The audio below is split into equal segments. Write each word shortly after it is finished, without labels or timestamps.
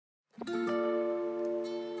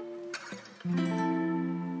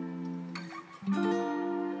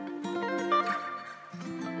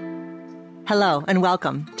Hello and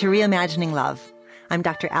welcome to Reimagining Love. I'm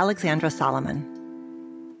Dr. Alexandra Solomon.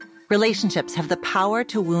 Relationships have the power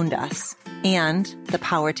to wound us and the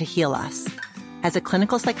power to heal us. As a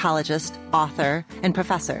clinical psychologist, author, and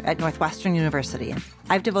professor at Northwestern University,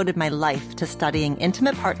 I've devoted my life to studying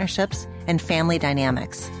intimate partnerships and family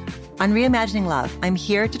dynamics. On Reimagining Love, I'm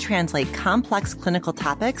here to translate complex clinical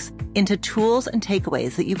topics into tools and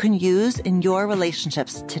takeaways that you can use in your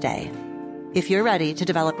relationships today. If you're ready to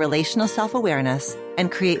develop relational self-awareness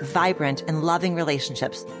and create vibrant and loving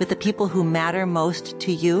relationships with the people who matter most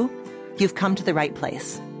to you, you've come to the right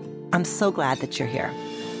place. I'm so glad that you're here.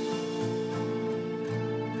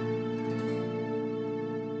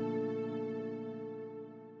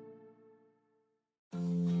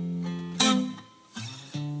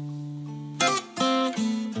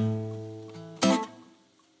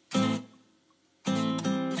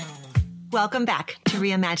 Welcome back to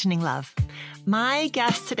Reimagining Love. My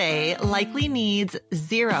guest today likely needs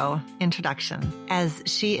zero introduction, as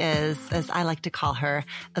she is, as I like to call her,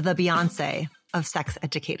 the Beyonce of sex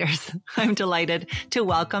educators. I'm delighted to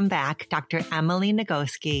welcome back Dr. Emily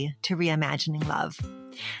Nagoski to Reimagining Love.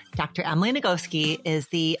 Dr. Emily Nagoski is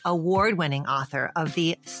the award-winning author of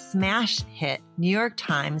the smash hit New York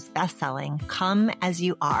Times bestselling Come As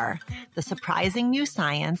You Are, the surprising new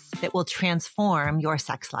science that will transform your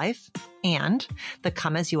sex life, and the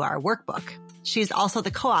Come As You Are workbook. She's also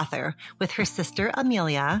the co-author with her sister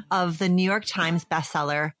Amelia of the New York Times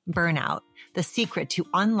bestseller Burnout, The Secret to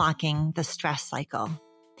Unlocking the Stress Cycle.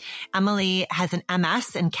 Emily has an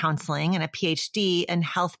MS in counseling and a PhD in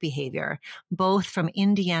health behavior, both from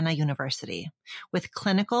Indiana University, with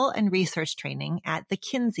clinical and research training at the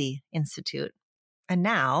Kinsey Institute. And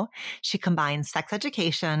now she combines sex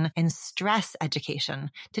education and stress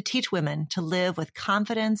education to teach women to live with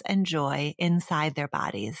confidence and joy inside their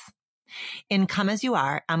bodies. In Come As You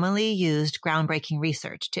Are, Emily used groundbreaking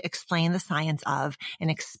research to explain the science of and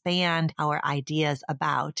expand our ideas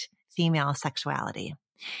about female sexuality.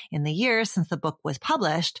 In the years since the book was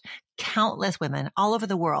published, countless women all over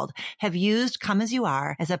the world have used Come As You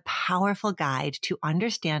Are as a powerful guide to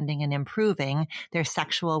understanding and improving their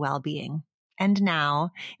sexual well-being. And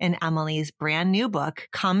now, in Emily's brand new book,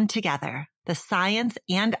 Come Together, The Science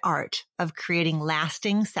and Art of Creating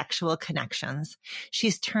Lasting Sexual Connections,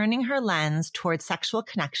 she's turning her lens towards sexual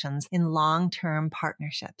connections in long-term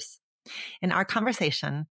partnerships. In our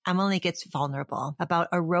conversation, Emily gets vulnerable about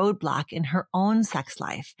a roadblock in her own sex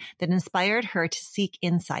life that inspired her to seek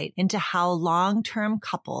insight into how long-term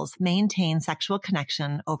couples maintain sexual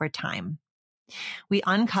connection over time. We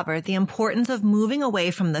uncover the importance of moving away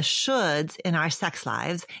from the shoulds in our sex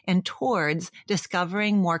lives and towards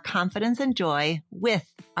discovering more confidence and joy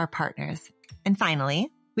with our partners. And finally,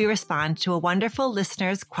 we respond to a wonderful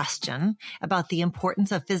listener's question about the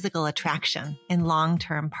importance of physical attraction in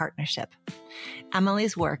long-term partnership.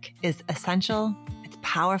 Emily's work is essential, it's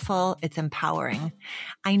powerful, it's empowering.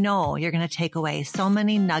 I know you're going to take away so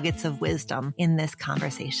many nuggets of wisdom in this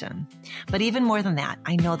conversation. But even more than that,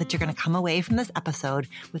 I know that you're going to come away from this episode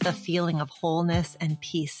with a feeling of wholeness and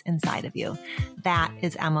peace inside of you. That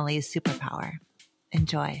is Emily's superpower.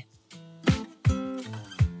 Enjoy.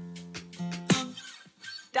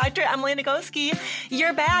 Dr. Emily Nagoski,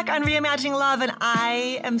 you're back on Reimagining Love, and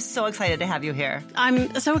I am so excited to have you here.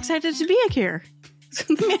 I'm so excited to be here.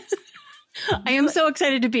 I am so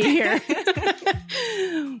excited to be here.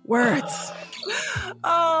 Words.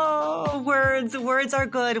 Oh, words. Words are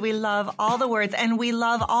good. We love all the words, and we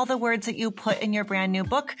love all the words that you put in your brand new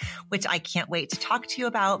book, which I can't wait to talk to you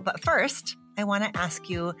about. But first, I want to ask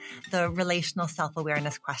you the relational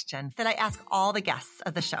self-awareness question that I ask all the guests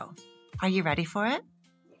of the show. Are you ready for it?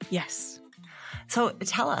 Yes. So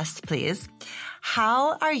tell us, please,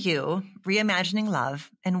 how are you reimagining love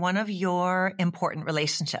in one of your important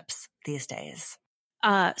relationships these days?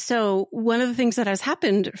 So one of the things that has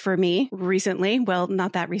happened for me recently, well,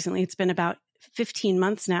 not that recently, it's been about 15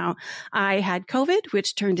 months now. I had COVID,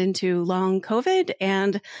 which turned into long COVID,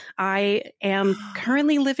 and I am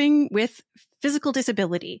currently living with physical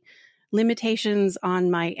disability. Limitations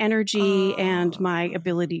on my energy and my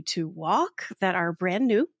ability to walk that are brand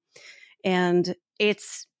new. And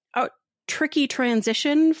it's a tricky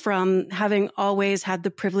transition from having always had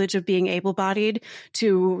the privilege of being able-bodied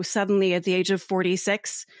to suddenly at the age of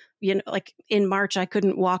 46, like in March, I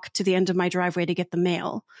couldn't walk to the end of my driveway to get the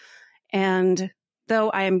mail. And though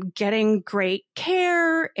I am getting great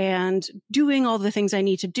care and doing all the things I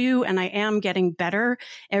need to do, and I am getting better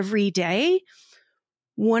every day,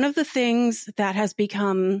 one of the things that has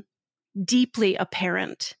become deeply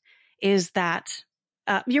apparent is that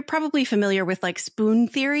you're probably familiar with like spoon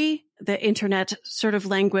theory, the internet sort of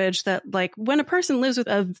language that like when a person lives with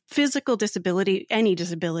a physical disability, any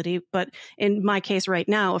disability, but in my case right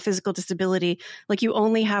now, a physical disability, like you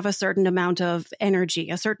only have a certain amount of energy,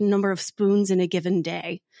 a certain number of spoons in a given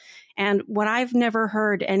day. And what I've never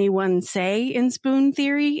heard anyone say in spoon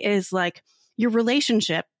theory is like your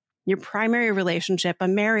relationship, your primary relationship.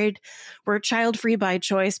 I'm married. We're child-free by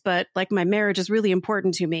choice, but like my marriage is really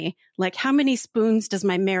important to me. Like how many spoons does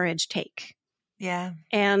my marriage take? Yeah.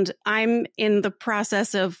 And I'm in the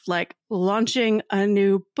process of like launching a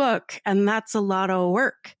new book, and that's a lot of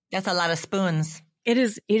work. That's a lot of spoons. It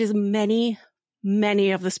is many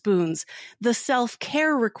of the spoons. The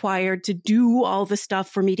self-care required to do all the stuff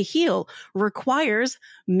for me to heal requires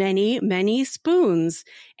many spoons.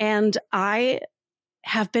 And I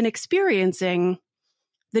have been experiencing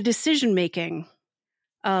the decision-making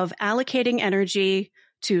of allocating energy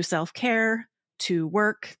to self-care, to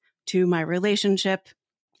work, to my relationship,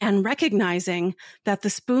 and recognizing that the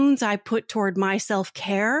spoons I put toward my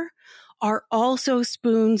self-care are also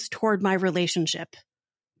spoons toward my relationship,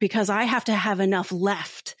 because I have to have enough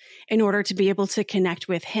left in order to be able to connect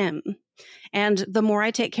with him. And the more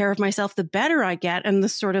I take care of myself, the better I get, and the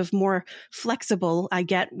sort of more flexible I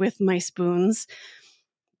get with my spoons.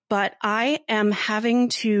 But I am having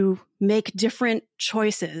to make different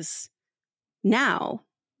choices now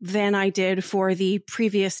than I did for the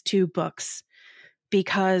previous 2 books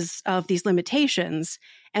because of these limitations.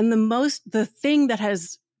 And the thing that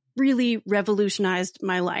has really revolutionized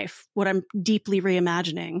my life, what I'm deeply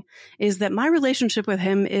reimagining, is that my relationship with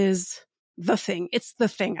him is the thing. It's the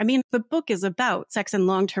thing. I mean, the book is about sex and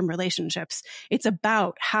long-term relationships. It's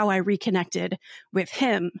about how I reconnected with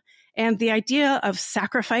him. And the idea of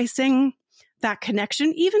sacrificing that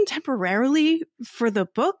connection, even temporarily for the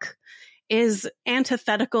book, is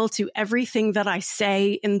antithetical to everything that I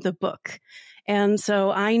say in the book. And so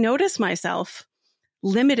I notice myself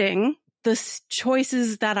limiting the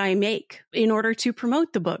choices that I make in order to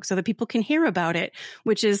promote the book so that people can hear about it,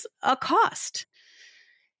 which is a cost.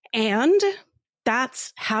 And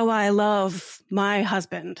that's how I love my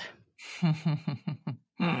husband.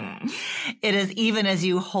 It is, even as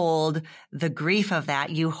you hold the grief of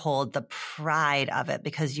that, you hold the pride of it,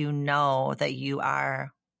 because you know that you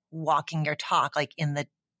are walking your talk, like in the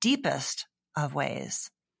deepest of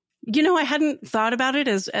ways. You know, I hadn't thought about it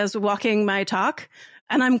as walking my talk,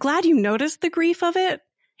 and I'm glad you noticed the grief of it.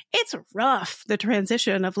 It's rough, the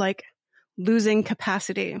transition of like losing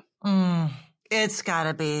capacity. It's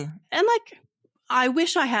gotta be. And like, I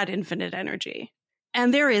wish I had infinite energy,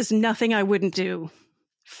 and there is nothing I wouldn't do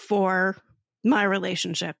for my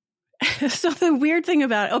relationship. So the weird thing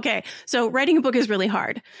so writing a book is really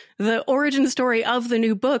hard. The origin story of the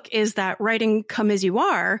new book is that writing Come As You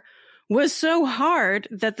Are was so hard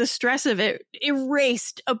that the stress of it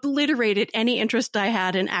obliterated any interest I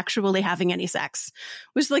had in actually having any sex.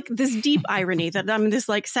 It was like this deep irony that I'm this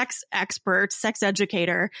like sex expert, sex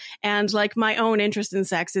educator, and like my own interest in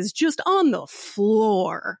sex is just on the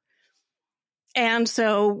floor. And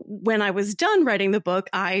so when I was done writing the book,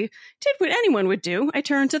 I did what anyone would do. I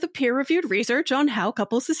turned to the peer-reviewed research on how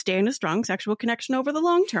couples sustain a strong sexual connection over the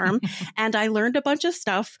long term. And I learned a bunch of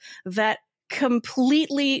stuff that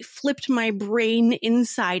completely flipped my brain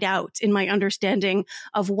inside out in my understanding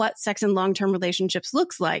of what sex and long-term relationships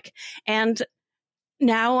looks like. And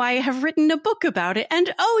now I have written a book about it.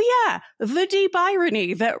 And oh yeah, the deep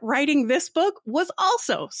irony that writing this book was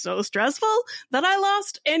also so stressful that I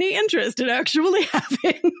lost any interest in actually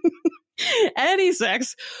having any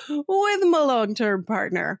sex with my long-term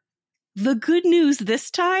partner. The good news this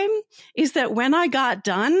time is that when I got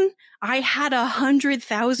done, I had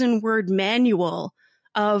 100,000 word manual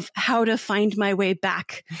of how to find my way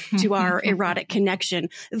back to our erotic connection.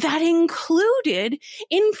 That included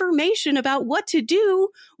information about what to do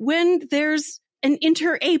when there's an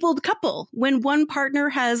interabled couple, when one partner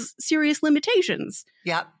has serious limitations.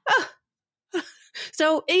 Yep.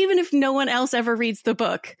 So even if no one else ever reads the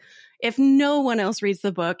book, it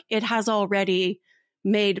has already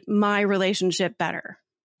made my relationship better.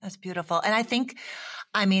 That's beautiful. And I think,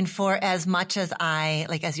 for as much as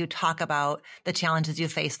as you talk about the challenges you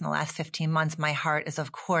faced in the last 15 months, my heart is,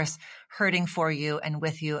 of course, hurting for you and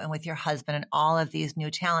with your husband and all of these new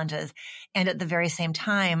challenges. And at the very same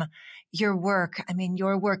time, your work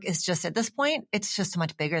is just, at this point, it's just so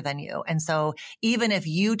much bigger than you. And so even if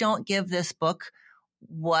you don't give this book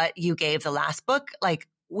what you gave the last book, like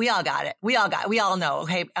we all got it. We all know,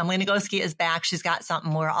 okay, Emily Nagoski is back. She's got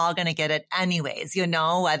something. We're all going to get it anyways,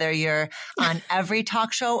 whether you're on every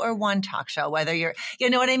talk show or one talk show, whether you're, you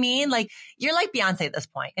know what I mean? Like, you're like Beyonce at this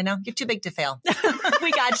point, you're too big to fail.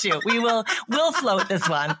 We got you. We'll float this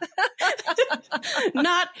one.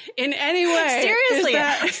 Not in any way.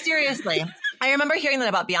 Seriously. I remember hearing that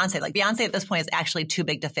about Beyonce. Like, Beyonce at this point is actually too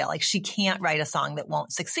big to fail. Like, she can't write a song that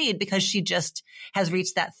won't succeed because she just has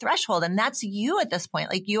reached that threshold. And that's you at this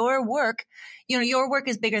point. Like, your work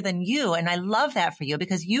is bigger than you. And I love that for you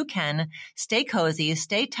because you can stay cozy,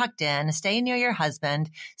 stay tucked in, stay near your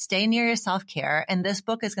husband, stay near your self-care. And this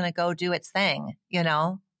book is going to go do its thing,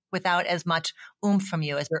 without as much oomph from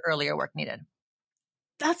you as your earlier work needed.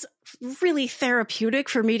 That's really therapeutic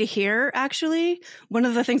for me to hear, actually. One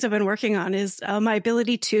of the things I've been working on is my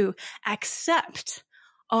ability to accept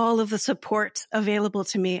all of the support available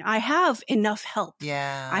to me. I have enough help.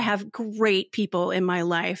 Yeah. I have great people in my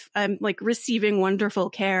life. I'm like receiving wonderful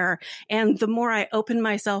care. And the more I open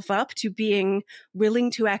myself up to being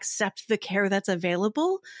willing to accept the care that's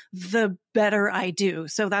available, the better I do.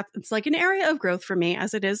 So it's like an area of growth for me,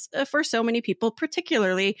 as it is for so many people,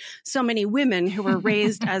 particularly so many women who were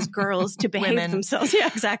raised as girls to behave themselves. Yeah,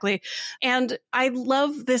 exactly. And I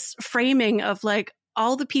love this framing of like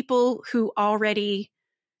all the people who already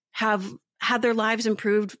have had their lives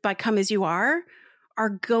improved by Come As You Are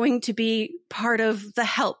going to be part of the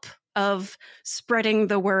help of spreading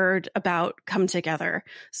the word about Come Together.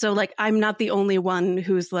 So like, I'm not the only one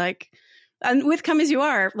who's like, and with Come As You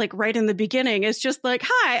Are, like right in the beginning, it's just like,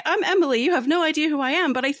 hi, I'm Emily. You have no idea who I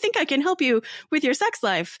am, but I think I can help you with your sex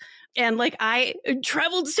life. And like, I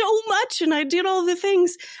traveled so much and I did all the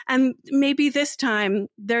things. And maybe this time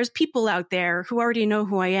there's people out there who already know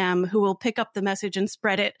who I am, who will pick up the message and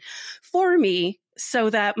spread it for me so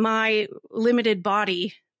that my limited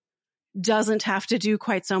body doesn't have to do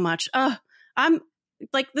quite so much. I'm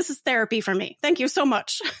like, this is therapy for me. Thank you so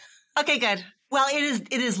much. Okay, good. Well,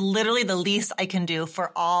 it is literally the least I can do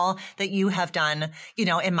for all that you have done,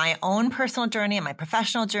 in my own personal journey, in my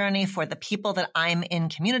professional journey, for the people that I'm in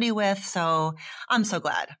community with. So I'm so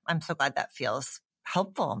glad. That feels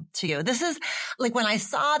helpful to you. This is like, when I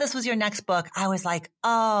saw this was your next book, I was like,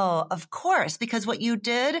 oh, of course, because what you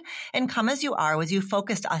did in Come As You Are was you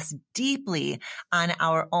focused us deeply on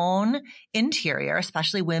our own interior,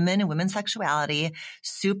 especially women and women's sexuality,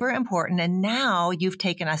 super important. And now you've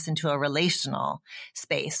taken us into a relational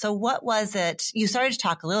space. So what was it? You started to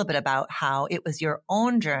talk a little bit about how it was your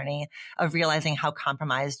own journey of realizing how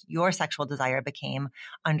compromised your sexual desire became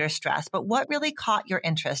under stress. But what really caught your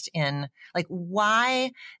interest in, like, why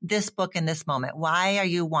this book in this moment? Why are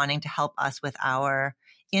you wanting to help us with our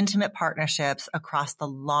intimate partnerships across the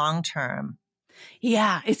long term?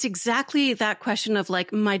 Yeah, it's exactly that question of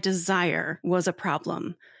like, my desire was a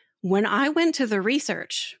problem. When I went to the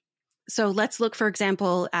research, so let's look, for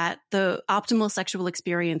example, at the optimal sexual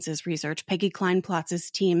experiences research. Peggy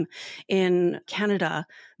Klein-Plotz's team in Canada,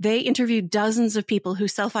 they interviewed dozens of people who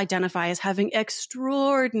self-identify as having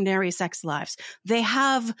extraordinary sex lives. They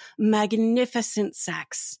have magnificent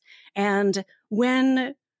sex. And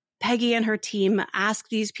when Peggy and her team asked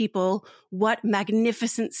these people what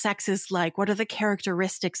magnificent sex is like, what are the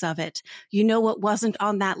characteristics of it? You know what wasn't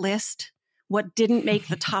on that list? What didn't make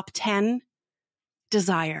the top 10?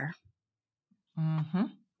 Desire. Mm-hmm.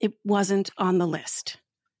 It wasn't on the list.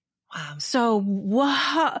 Wow.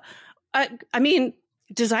 So, I mean,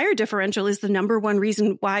 desire differential is the number one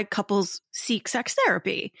reason why couples seek sex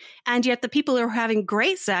therapy. And yet the people who are having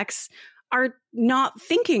great sex are not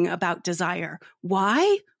thinking about desire.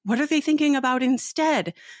 Why? What are they thinking about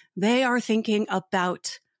instead? They are thinking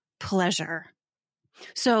about pleasure.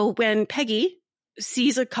 So when Peggy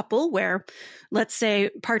sees a couple where, let's say,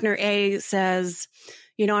 partner A says,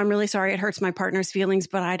 I'm really sorry it hurts my partner's feelings,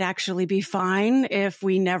 but I'd actually be fine if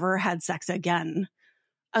we never had sex again.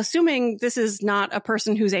 Assuming this is not a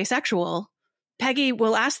person who's asexual, Peggy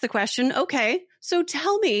will ask the question, okay, so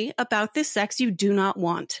tell me about this sex you do not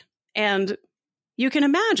want. And you can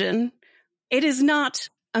imagine it is not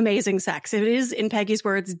amazing sex. It is, in Peggy's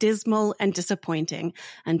words, dismal and disappointing.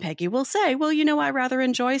 And Peggy will say, well, I rather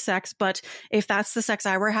enjoy sex, but if that's the sex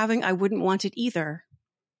I were having, I wouldn't want it either.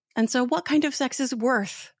 And so what kind of sex is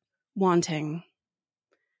worth wanting?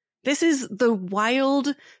 This is the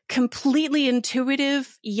wild, completely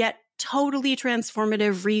intuitive, yet totally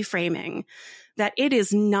transformative reframing that it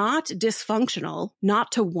is not dysfunctional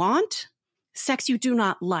not to want sex you do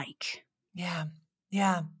not like. Yeah.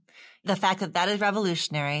 Yeah. The fact that is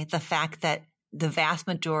revolutionary, the fact that the vast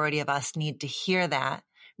majority of us need to hear that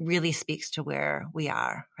really speaks to where we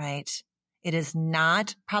are, right? It is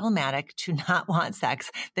not problematic to not want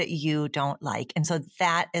sex that you don't like. And so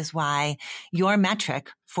that is why your metric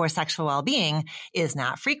for sexual well-being is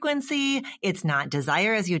not frequency. It's not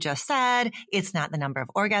desire, as you just said. It's not the number of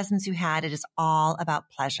orgasms you had. It is all about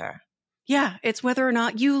pleasure. Yeah. It's whether or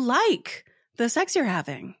not you like the sex you're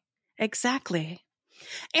having. Exactly.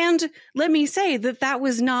 And let me say that that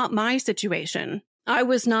was not my situation. I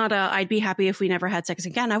was not I'd be happy if we never had sex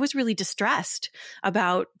again. I was really distressed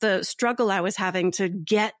about the struggle I was having to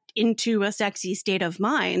get into a sexy state of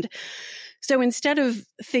mind. So instead of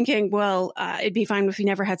thinking, well, it'd be fine if we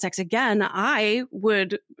never had sex again, I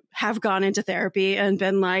would have gone into therapy and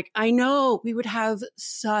been like, I know we would have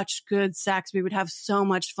such good sex. We would have so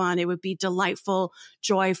much fun. It would be delightful,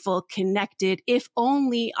 joyful, connected. If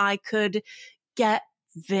only I could get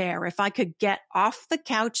there, if I could get off the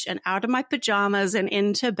couch and out of my pajamas and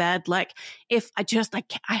into bed, like if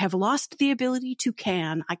I have lost the ability to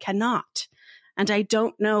I cannot. And I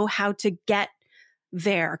don't know how to get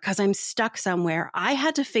there because I'm stuck somewhere. I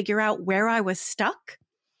had to figure out where I was stuck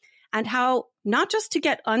and how not just to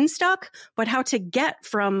get unstuck, but how to get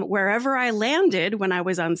from wherever I landed when I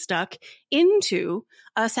was unstuck into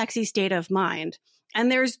a sexy state of mind. And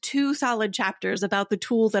there's 2 solid chapters about the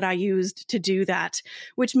tool that I used to do that,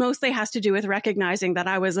 which mostly has to do with recognizing that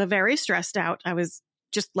I was very stressed out. I was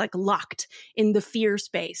just like locked in the fear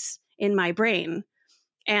space in my brain.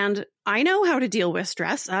 And I know how to deal with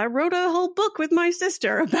stress. I wrote a whole book with my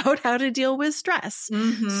sister about how to deal with stress.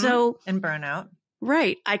 So, and burnout.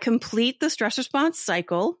 Right. I complete the stress response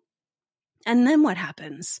cycle. And then what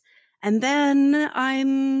happens? And then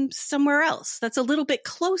I'm somewhere else that's a little bit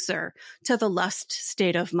closer to the lust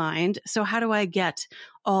state of mind. So how do I get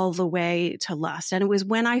all the way to lust? And it was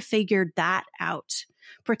when I figured that out,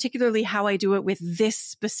 particularly how I do it with this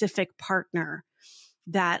specific partner,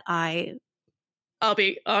 that I'll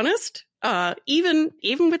be honest, even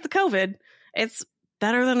with the COVID, it's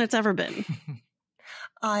better than it's ever been.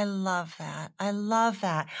 I love that. I love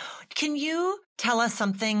that. Can you tell us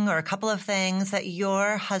something or a couple of things that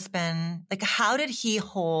your husband, like how did he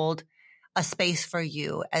hold a space for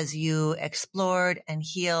you as you explored and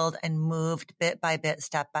healed and moved bit by bit,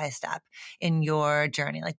 step by step in your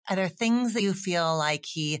journey? Like, are there things that you feel like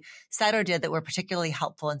he said or did that were particularly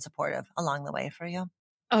helpful and supportive along the way for you?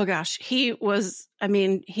 Oh gosh, he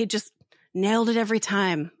just nailed it every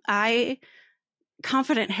time.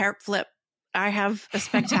 Confident hair flip. I have a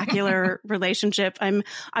spectacular relationship.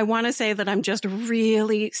 I want to say that I'm just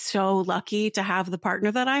really so lucky to have the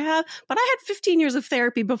partner that I have, but I had 15 years of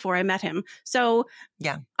therapy before I met him. So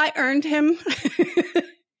yeah, I earned him.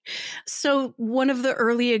 So one of the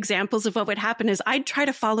early examples of what would happen is I'd try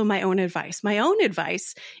to follow my own advice. My own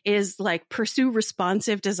advice is like pursue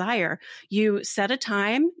responsive desire. You set a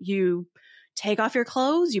time, you take off your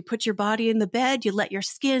clothes, you put your body in the bed, you let your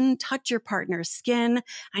skin touch your partner's skin,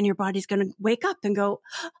 and your body's going to wake up and go,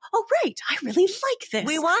 oh, right, I really like this.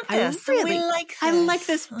 We want this. I like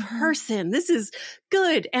this person. This is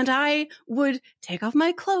good. And I would take off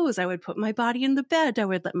my clothes. I would put my body in the bed. I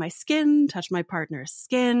would let my skin touch my partner's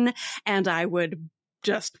skin, and I would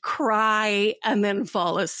just cry and then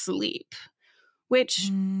fall asleep,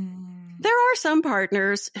 which there are some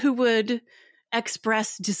partners who would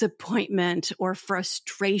express disappointment or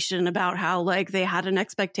frustration about how like they had an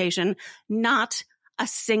expectation, not a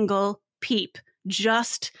single peep,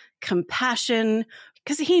 just compassion,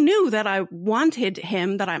 because he knew that I wanted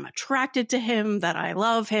him, that I'm attracted to him, that I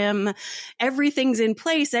love him. Everything's in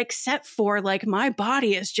place except for like my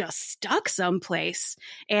body is just stuck someplace.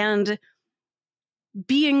 And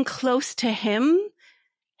being close to him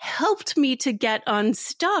helped me to get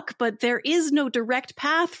unstuck, but there is no direct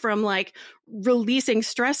path from like releasing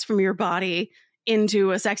stress from your body into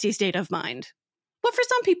a sexy state of mind. Well, for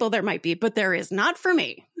some people there might be, but there is not for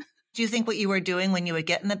me. Do you think what you were doing when you would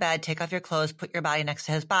get in the bed, take off your clothes, put your body next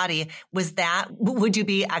to his body, would you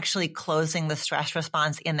be actually closing the stress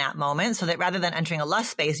response in that moment so that rather than entering a lust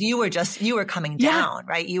space, you were coming down,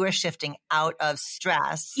 right? You were shifting out of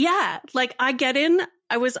stress. Yeah. Like I get in,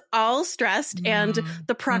 I was all stressed and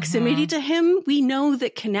the proximity to him, we know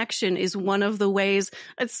that connection is one of the ways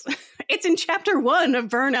it's in chapter 1 of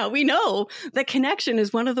Burnout. We know that connection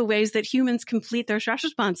is one of the ways that humans complete their stress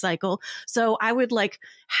response cycle. So I would like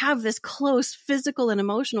have this close physical and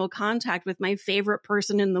emotional contact with my favorite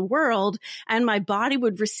person in the world. And my body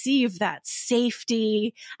would receive that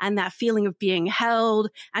safety and that feeling of being held,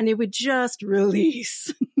 and it would just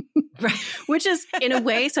release. Right. Which is in a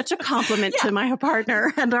way such a compliment to my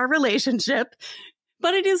partner and our relationship,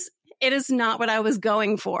 but it is not what I was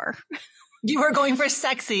going for. You were going for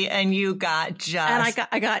sexy and you got just... And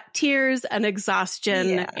I got tears and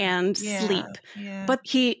exhaustion and sleep. Yeah. But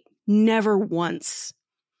he never once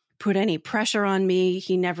put any pressure on me.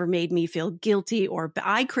 He never made me feel guilty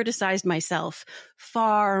I criticized myself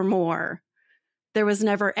far more. There was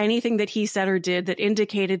never anything that he said or did that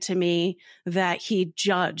indicated to me that he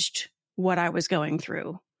judged what I was going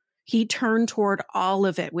through. He turned toward all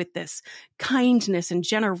of it with this kindness and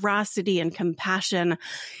generosity and compassion.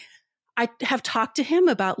 I have talked to him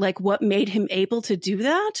about like what made him able to do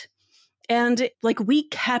that. And like we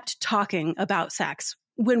kept talking about sex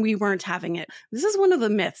when we weren't having it. This is one of the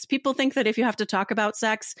myths. People think that if you have to talk about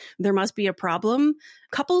sex, there must be a problem.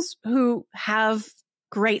 Couples who have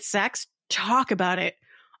great sex talk about it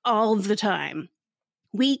all the time.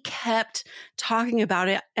 We kept talking about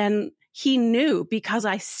it, and he knew because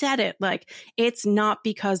I said it. Like, it's not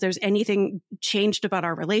because there's anything changed about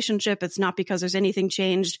our relationship. It's not because there's anything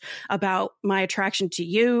changed about my attraction to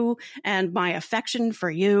you and my affection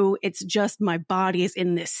for you. It's just my body is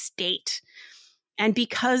in this state. And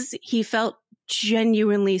because he felt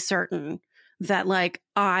genuinely certain that like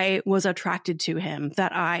I was attracted to him,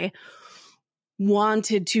 that I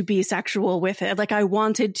wanted to be sexual with it. Like I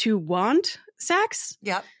wanted to want sex.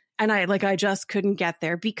 Yep. And I just couldn't get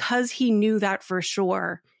there because he knew that for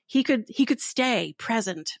sure. He could stay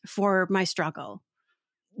present for my struggle.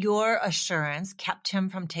 Your assurance kept him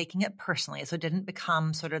from taking it personally. So it didn't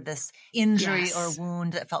become sort of this injury or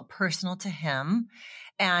wound that felt personal to him.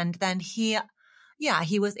 And then he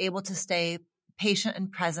was able to stay patient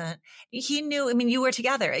and present. He knew, I mean, you were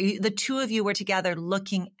together. The two of you were together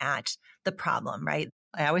looking at the problem, right?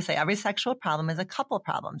 I always say every sexual problem is a couple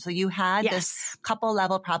problem. So you had this couple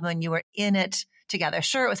level problem and you were in it together.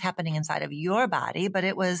 Sure, it was happening inside of your body, but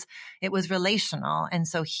it was relational. And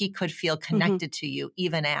so he could feel connected to you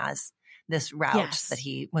even as this route that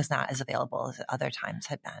he was not as available as other times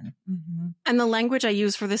had been. Mm-hmm. And the language I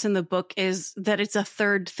use for this in the book is that it's a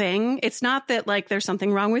third thing. It's not that like there's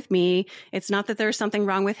something wrong with me. It's not that there's something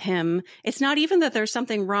wrong with him. It's not even that there's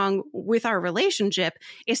something wrong with our relationship.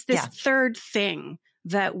 It's this third thing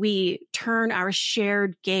that we turn our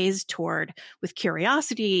shared gaze toward with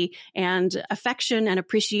curiosity and affection and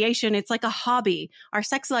appreciation. It's like a hobby. Our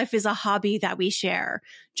sex life is a hobby that we share.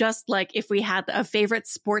 Just like if we had a favorite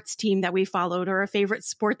sports team that we followed or a favorite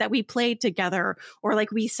sport that we played together, or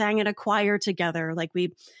like we sang in a choir together, like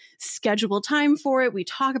we schedule time for it. We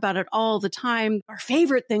talk about it all the time. Our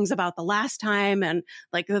favorite things about the last time and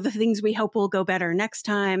like the things we hope will go better next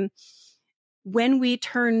time. When we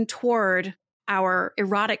turn toward our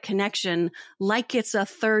erotic connection like it's a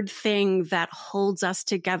third thing that holds us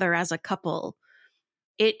together as a couple,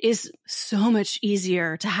 it is so much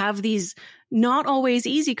easier to have these not always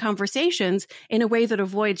easy conversations in a way that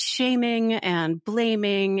avoids shaming and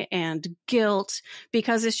blaming and guilt,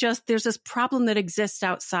 because it's just there's this problem that exists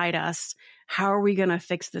outside us. How are we going to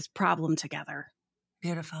fix this problem together?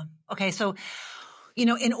 Beautiful. Okay, so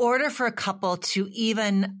in order for a couple to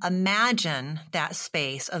even imagine that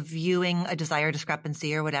space of viewing a desire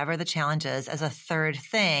discrepancy or whatever the challenge is as a third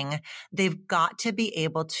thing, they've got to be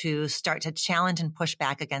able to start to challenge and push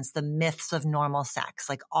back against the myths of normal sex,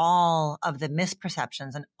 like all of the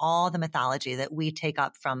misperceptions and all the mythology that we take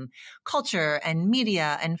up from culture and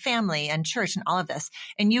media and family and church and all of this.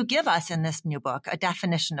 And you give us in this new book a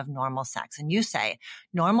definition of normal sex. And you say,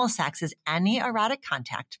 normal sex is any erotic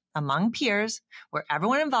contact among peers where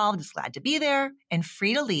everyone involved is glad to be there and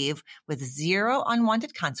free to leave with zero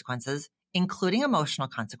unwanted consequences, including emotional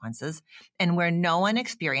consequences, and where no one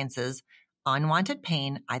experiences unwanted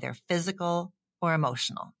pain, either physical or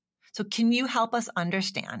emotional. So can you help us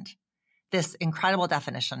understand this incredible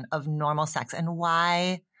definition of normal sex and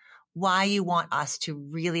why you want us to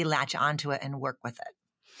really latch onto it and work with it?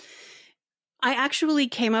 I actually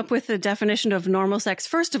came up with the definition of normal sex,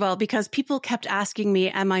 first of all, because people kept asking me,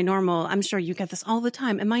 am I normal? I'm sure you get this all the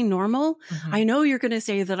time. Am I normal? Mm-hmm. I know you're going to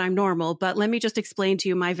say that I'm normal, but let me just explain to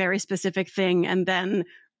you my very specific thing. And then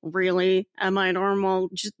really, am I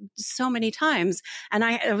normal? Just so many times. And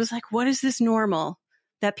I was like, what is this normal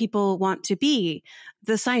that people want to be?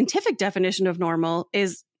 The scientific definition of normal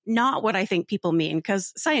is not what I think people mean,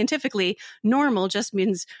 because scientifically, normal just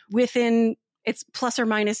means within it's plus or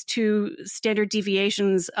minus 2 standard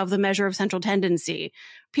deviations of the measure of central tendency.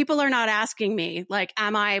 People are not asking me, like,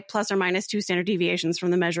 am I plus or minus 2 standard deviations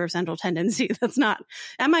from the measure of central tendency? That's not,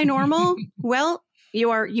 am I normal? Well,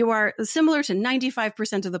 you are similar to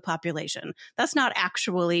 95% of the population. That's not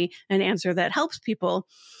actually an answer that helps people.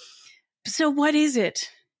 So what is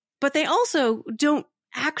it? But they also don't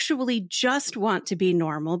actually just want to be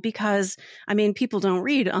normal because, I mean, people don't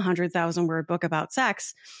read a 100,000 word book about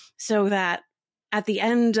sex so that at the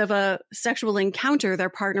end of a sexual encounter, their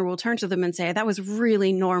partner will turn to them and say, that was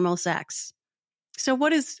really normal sex. So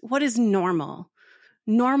what is normal?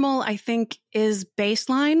 Normal, I think, is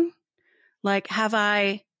baseline. Like, have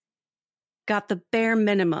I got the bare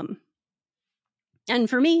minimum? And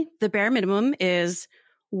for me, the bare minimum is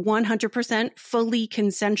 100% fully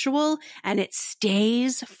consensual, and it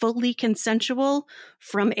stays fully consensual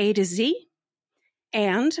from A to Z,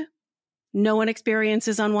 and no one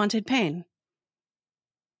experiences unwanted pain.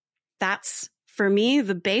 That's, for me,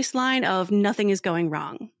 the baseline of nothing is going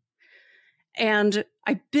wrong. And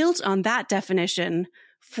I built on that definition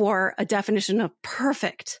for a definition of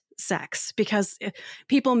perfect sex, because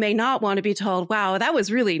people may not want to be told, wow, that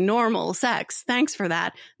was really normal sex. Thanks for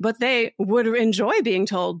that. But they would enjoy being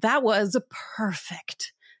told that was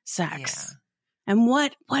perfect sex. Yeah. And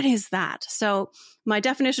what is that? So my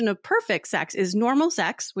definition of perfect sex is normal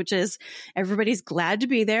sex, which is everybody's glad to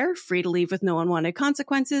be there, free to leave with no unwanted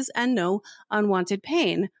consequences and no unwanted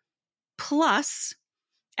pain. Plus,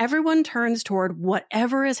 everyone turns toward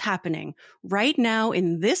whatever is happening right now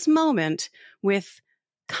in this moment with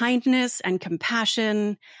kindness and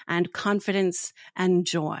compassion and confidence and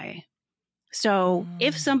joy. So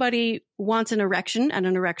if somebody wants an erection and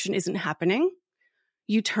an erection isn't happening,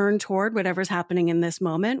 you turn toward whatever's happening in this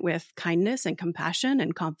moment with kindness and compassion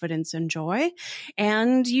and confidence and joy.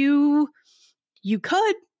 And you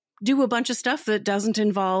could do a bunch of stuff that doesn't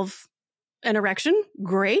involve an erection.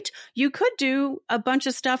 Great. You could do a bunch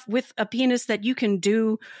of stuff with a penis that you can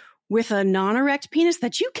do with a non-erect penis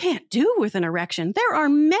that you can't do with an erection. There are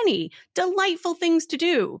many delightful things to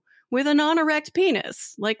do with a non-erect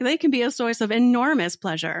penis. Like, they can be a source of enormous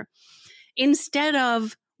pleasure. Instead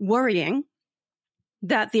of worrying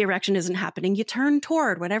that the erection isn't happening, you turn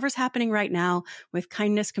toward whatever's happening right now with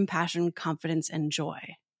kindness, compassion, confidence, and joy.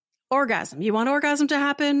 Orgasm. You want orgasm to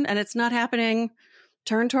happen and it's not happening.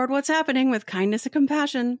 Turn toward what's happening with kindness and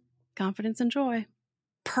compassion, confidence, and joy.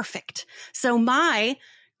 Perfect. So my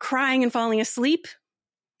crying and falling asleep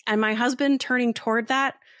and my husband turning toward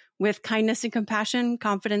that with kindness and compassion,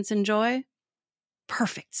 confidence, and joy.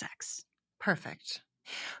 Perfect sex. Perfect.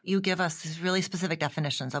 You give us these really specific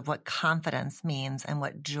definitions of what confidence means and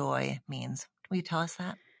what joy means. Will you tell us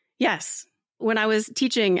that? Yes. When I was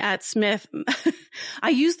teaching at Smith, I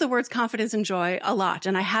used the words confidence and joy a lot,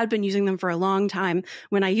 and I had been using them for a long time.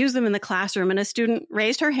 When I used them in the classroom and a student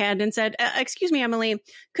raised her hand and said, excuse me, Emily,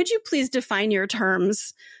 could you please define your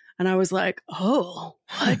terms? And I was like, oh,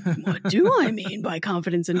 what do I mean by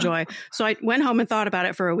confidence and joy? So I went home and thought about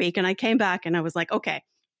it for a week, and I came back and I was like, okay,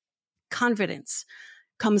 confidence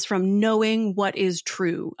comes from knowing what is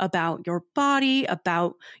true about your body,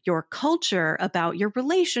 about your culture, about your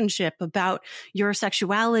relationship, about your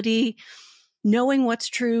sexuality, knowing what's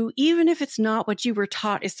true, even if it's not what you were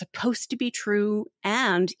taught is supposed to be true,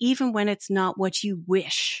 and even when it's not what you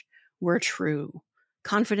wish were true.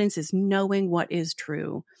 Confidence is knowing what is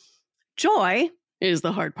true. Joy is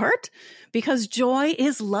the hard part, because joy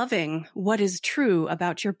is loving what is true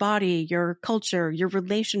about your body, your culture, your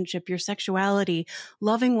relationship, your sexuality,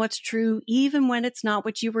 loving what's true, even when it's not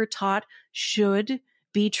what you were taught should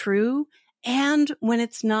be true, and when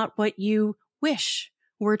it's not what you wish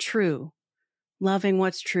were true. Loving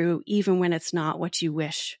what's true, even when it's not what you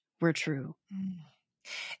wish were true.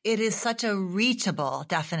 It is such a reachable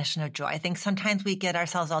definition of joy. I think sometimes we get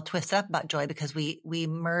ourselves all twisted up about joy because we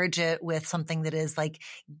merge it with something that is like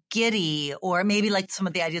giddy, or maybe like some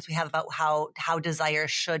of the ideas we have about how desire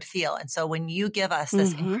should feel. And so when you give us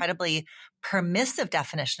this incredibly permissive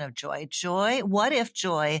definition of joy, what if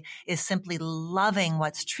joy is simply loving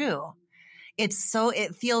what's true? It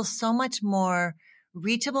feels so much more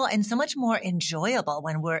reachable and so much more enjoyable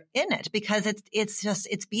when we're in it, because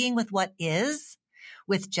it's being with what is,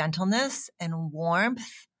 with gentleness and warmth.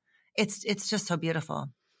 It's just so beautiful.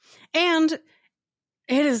 And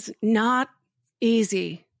it is not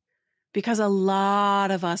easy, because a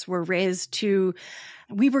lot of us were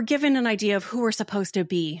we were given an idea of who we're supposed to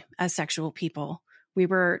be as sexual people. We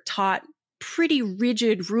were taught pretty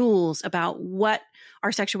rigid rules about what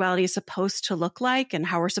our sexuality is supposed to look like and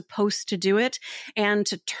how we're supposed to do it. And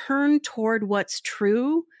to turn toward what's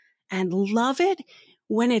true and love it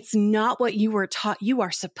when it's not what you were taught you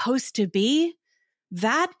are supposed to be,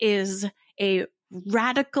 that is a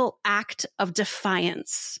radical act of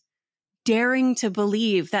defiance. Daring to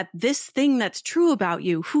believe that this thing that's true about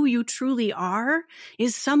you, who you truly are,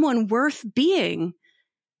 is someone worth being,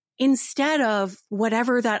 instead of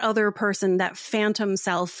whatever that other person, that phantom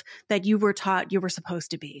self that you were taught you were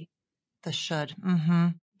supposed to be. The should. Mm-hmm.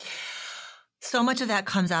 So much of that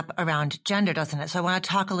comes up around gender, doesn't it? So I want to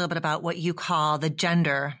talk a little bit about what you call the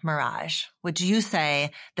gender mirage. Would you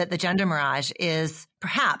say that the gender mirage is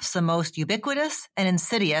perhaps the most ubiquitous and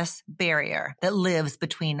insidious barrier that lives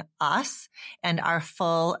between us and our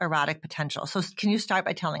full erotic potential? So can you start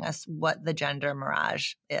by telling us what the gender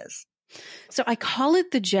mirage is? So I call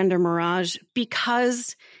it the gender mirage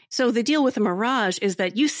because, so the deal with a mirage is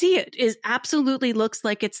that you see it, it absolutely looks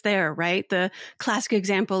like it's there, right? The classic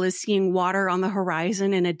example is seeing water on the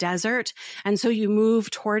horizon in a desert. And so you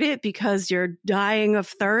move toward it because you're dying of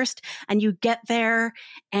thirst and you get there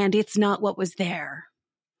and it's not what was there.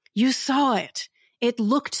 You saw it. It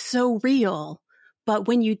looked so real. But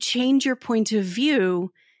when you change your point of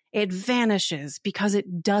view, it vanishes because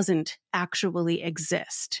it doesn't actually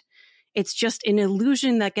exist. It's just an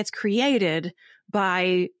illusion that gets created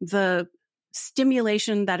by the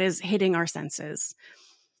stimulation that is hitting our senses.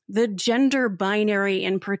 The gender binary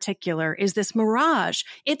in particular is this mirage.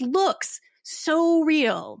 It looks so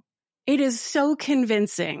real. It is so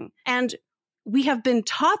convincing. And we have been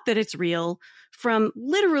taught that it's real from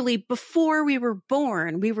literally before we were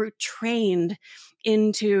born. We were trained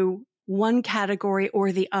into one category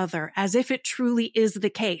or the other, as if it truly is the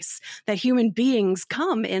case that human beings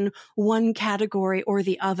come in one category or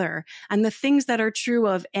the other. And the things that are true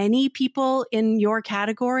of any people in your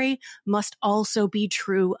category must also be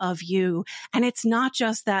true of you. And it's not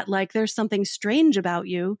just that, like, there's something strange about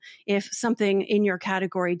you if something in your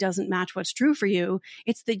category doesn't match what's true for you.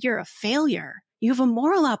 It's that you're a failure. You have a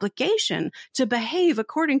moral obligation to behave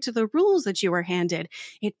according to the rules that you were handed.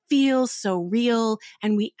 It feels so real,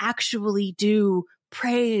 and we actually do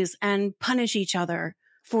praise and punish each other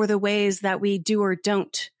for the ways that we do or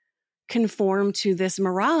don't conform to this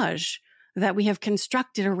mirage that we have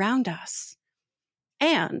constructed around us.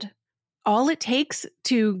 And all it takes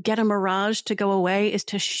to get a mirage to go away is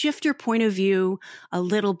to shift your point of view a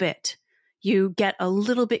little bit. You get a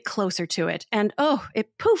little bit closer to it and it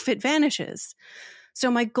vanishes. So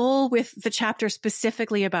my goal with the chapter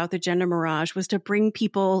specifically about the gender mirage was to bring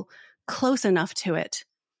people close enough to it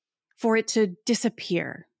for it to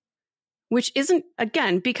disappear, which isn't,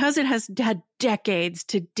 again, because it has had decades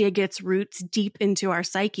to dig its roots deep into our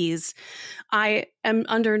psyches. I am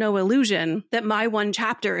under no illusion that my one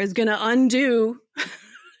chapter is going to undo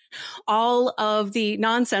all of the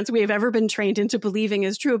nonsense we have ever been trained into believing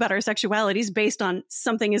is true about our sexualities based on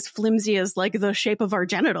something as flimsy as like the shape of our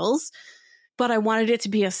genitals. But I wanted it to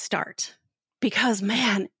be a start because,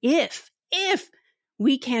 man, if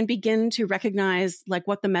we can begin to recognize like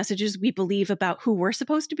what the messages we believe about who we're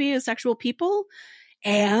supposed to be as sexual people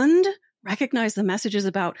and recognize the messages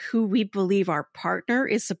about who we believe our partner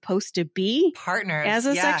is supposed to be partners as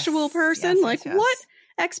a sexual person, yes. What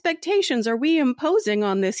expectations are we imposing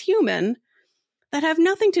on this human that have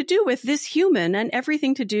nothing to do with this human and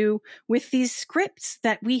everything to do with these scripts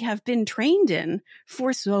that we have been trained in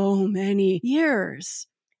for so many years?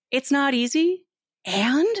 It's not easy.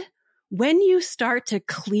 And when you start to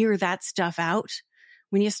clear that stuff out,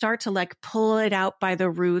 when you start to like pull it out by the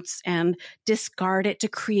roots and discard it to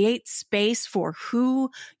create space for who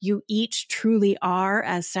you each truly are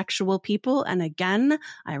as sexual people. And again,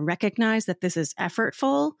 I recognize that this is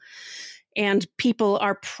effortful and people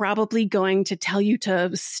are probably going to tell you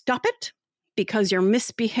to stop it because you're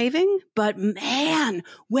misbehaving. But man,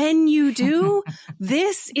 when you do,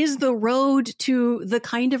 this is the road to the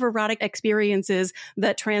kind of erotic experiences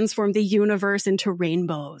that transform the universe into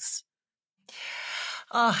rainbows.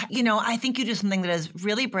 I think you do something that is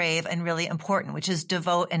really brave and really important, which is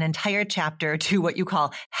devote an entire chapter to what you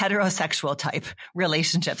call heterosexual type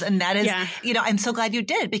relationships. And that is, I'm so glad you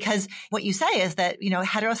did, because what you say is that,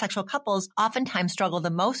 heterosexual couples oftentimes struggle the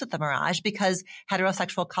most with the mirage because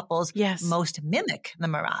heterosexual couples most mimic the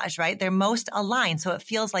mirage, right? They're most aligned. So it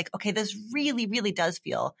feels like, okay, this really, really does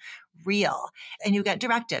feel real. And you get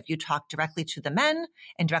directive. You talk directly to the men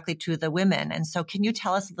and directly to the women. And so can you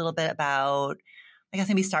tell us a little bit about, I guess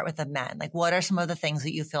maybe start with the men. Like, what are some of the things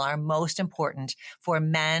that you feel are most important for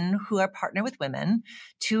men who are partnered with women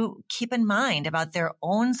to keep in mind about their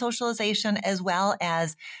own socialization as well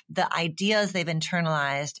as the ideas they've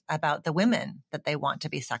internalized about the women that they want to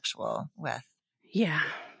be sexual with? Yeah.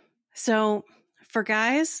 So for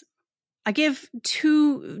guys, I give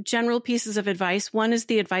two general pieces of advice. One is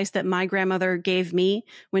the advice that my grandmother gave me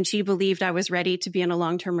when she believed I was ready to be in a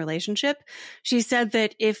long-term relationship. She said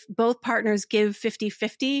that if both partners give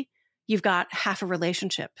 50-50, you've got half a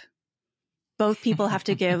relationship. Both people have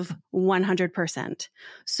to give 100%.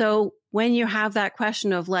 So when you have that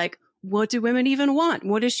question of like, what do women even want?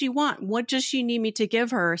 What does she want? What does she need me to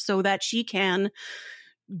give her so that she can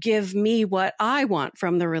give me what I want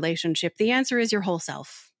from the relationship? The answer is your whole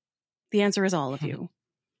self. The answer is all of you,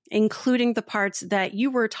 including the parts that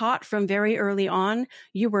you were taught from very early on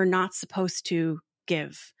you were not supposed to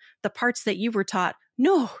give. The parts that you were taught,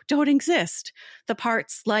 no, don't exist. The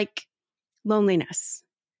parts like loneliness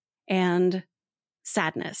and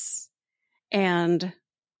sadness and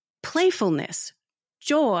playfulness,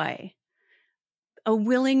 joy, a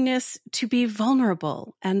willingness to be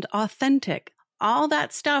vulnerable and authentic, all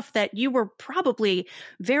that stuff that you were probably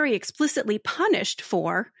very explicitly punished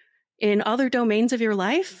for in other domains of your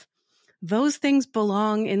life, those things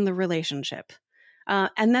belong in the relationship.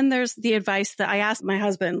 And then there's the advice that I asked my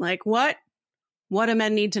husband, like, what do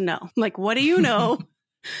men need to know? Like, what do you know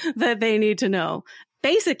that they need to know?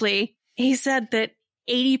 Basically, he said that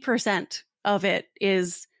 80% of it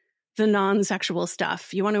is the non-sexual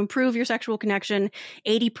stuff. You want to improve your sexual connection,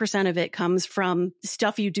 80% of it comes from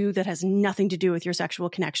stuff you do that has nothing to do with your sexual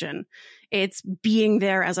connection. It's being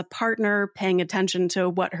there as a partner, paying attention to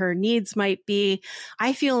what her needs might be.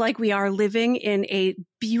 I feel like we are living in a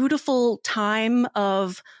beautiful time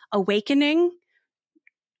of awakening,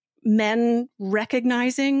 men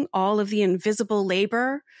recognizing all of the invisible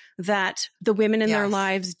labor that the women in their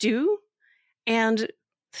lives do. And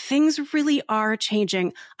things really are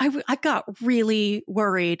changing. I got really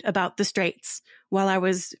worried about the straights while I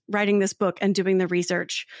was writing this book and doing the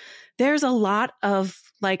research. There's a lot of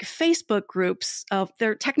like Facebook groups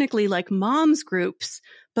they're technically like moms groups,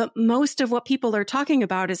 but most of what people are talking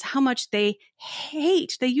about is how much they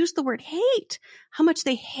hate. They use the word hate, how much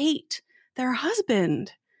they hate their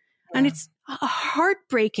husband. Yeah. And it's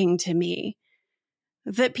heartbreaking to me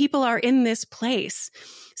that people are in this place.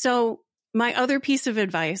 So my other piece of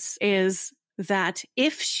advice is that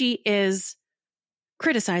if she is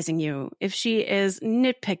criticizing you, if she is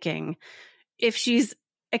nitpicking, if she's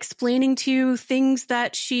explaining to you things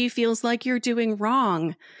that she feels like you're doing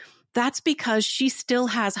wrong, that's because she still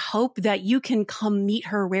has hope that you can come meet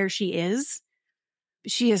her where she is.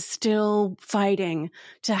 She is still fighting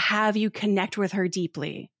to have you connect with her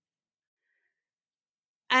deeply.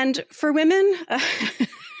 And for women,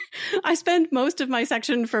 I spend most of my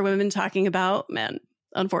section for women talking about men,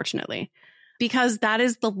 unfortunately, because that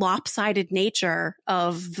is the lopsided nature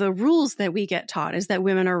of the rules that we get taught, is that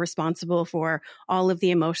women are responsible for all of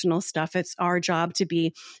the emotional stuff. It's our job to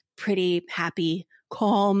be pretty, happy,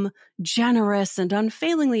 calm, generous, and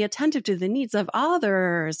unfailingly attentive to the needs of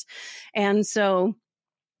others. And so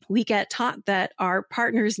we get taught that our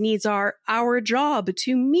partner's needs are our job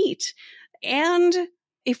to meet. And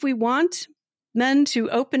if we want men to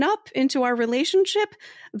open up into our relationship,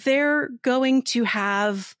 they're going to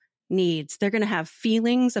have needs. They're going to have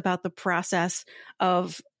feelings about the process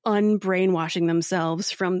of unbrainwashing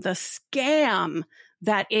themselves from the scam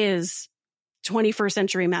that is 21st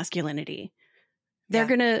century masculinity. They're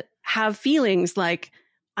going to have feelings like,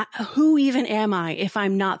 who even am I if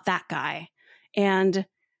I'm not that guy? And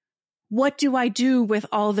what do I do with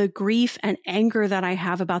all the grief and anger that I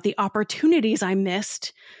have about the opportunities I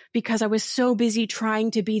missed because I was so busy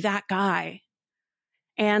trying to be that guy?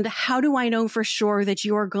 And how do I know for sure that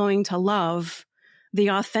you are going to love the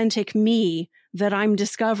authentic me that I'm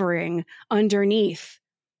discovering underneath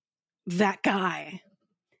that guy?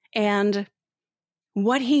 And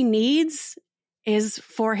what he needs is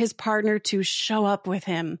for his partner to show up with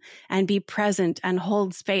him and be present and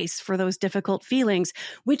hold space for those difficult feelings,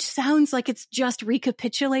 which sounds like it's just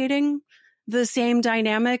recapitulating the same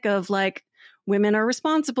dynamic of like, women are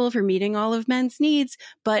responsible for meeting all of men's needs,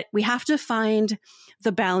 but we have to find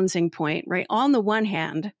the balancing point, right? On the one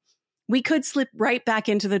hand, we could slip right back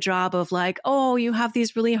into the job of like, oh, you have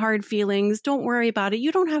these really hard feelings. Don't worry about it.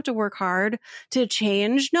 You don't have to work hard to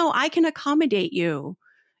change. No, I can accommodate you.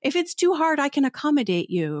 If it's too hard, I can accommodate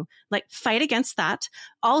you. Like, fight against that.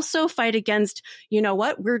 Also fight against, you know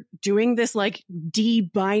what? We're doing this like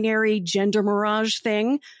de-binary gender mirage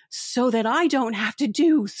thing so that I don't have to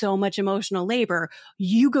do so much emotional labor.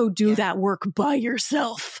 You go do that work by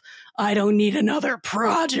yourself. I don't need another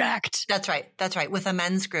project. That's right. That's right. With a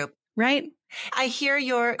men's group. Right? I hear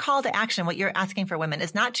your call to action. What you're asking for women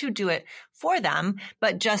is not to do it for them,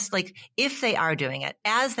 but just like if they are doing it,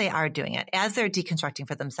 as they are doing it, as they're deconstructing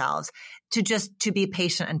for themselves, to be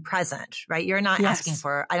patient and present, right? You're not asking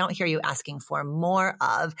for, I don't hear you asking for more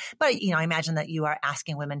of, but I imagine that you are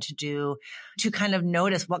asking women to kind of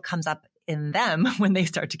notice what comes up in them when they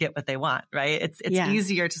start to get what they want, right? It's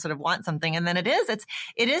easier to sort of want something. And then it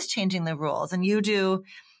is changing the rules. And you do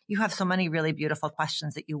you have so many really beautiful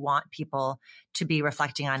questions that you want people to be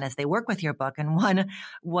reflecting on as they work with your book. And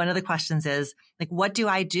one of the questions is like, what do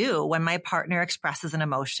I do when my partner expresses an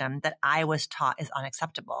emotion that I was taught is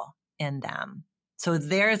unacceptable in them? So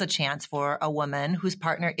there's a chance for a woman whose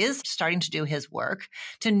partner is starting to do his work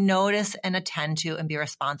to notice and attend to and be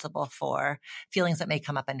responsible for feelings that may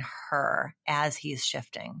come up in her as he's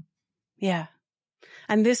shifting. Yeah.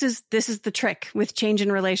 And this is the trick with change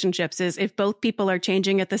in relationships is if both people are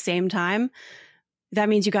changing at the same time, that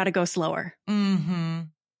means you got to go slower. Mm-hmm.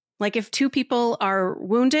 Like if two people are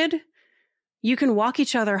wounded, you can walk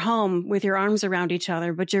each other home with your arms around each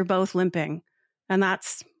other, but you're both limping. And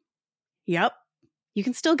yep. You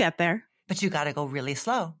can still get there. But you got to go really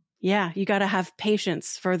slow. Yeah, you got to have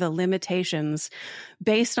patience for the limitations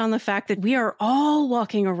based on the fact that we are all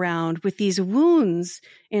walking around with these wounds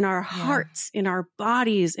in our hearts, in our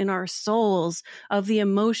bodies, in our souls of the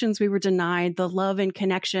emotions we were denied, the love and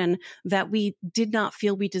connection that we did not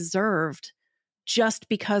feel we deserved just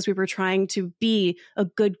because we were trying to be a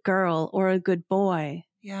good girl or a good boy.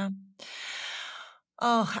 Yeah.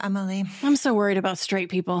 Oh, Emily. I'm so worried about straight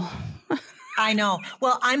people. I know.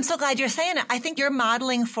 Well, I'm so glad you're saying it. I think you're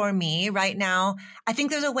modeling for me right now. I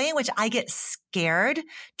think there's a way in which I get scared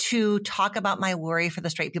to talk about my worry for the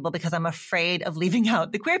straight people because I'm afraid of leaving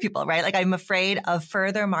out the queer people, right? Like I'm afraid of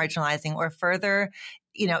further marginalizing or further,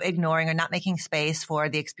 ignoring or not making space for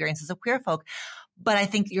the experiences of queer folk. But I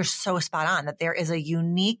think you're so spot on that there is a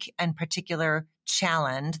unique and particular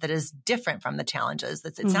challenge that is different from the challenges.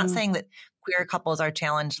 It's not saying that queer couples are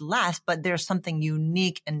challenged less, but there's something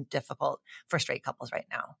unique and difficult for straight couples right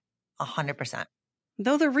now. 100%.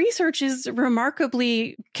 Though the research is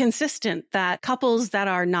remarkably consistent that couples that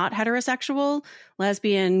are not heterosexual,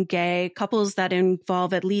 lesbian, gay, couples that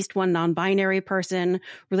involve at least one non-binary person,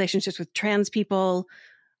 relationships with trans people,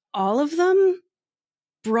 all of them,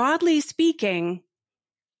 broadly speaking,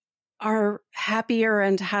 are happier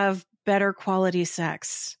and have better quality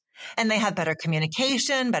sex. And they have better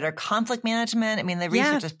communication, better conflict management. I mean, the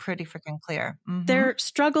research is pretty freaking clear. Mm-hmm. Their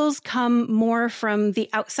struggles come more from the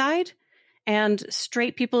outside, and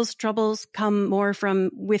straight people's troubles come more from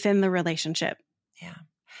within the relationship. Yeah.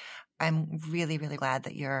 I'm really, really glad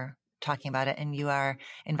that you're talking about it and you are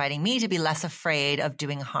inviting me to be less afraid of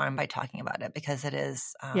doing harm by talking about it because it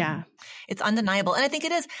is, it's undeniable. And I think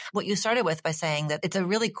it is what you started with by saying that it's a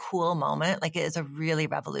really cool moment. Like it is a really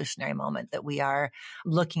revolutionary moment that we are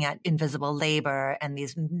looking at invisible labor and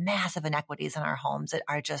these massive inequities in our homes that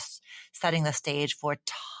are just setting the stage for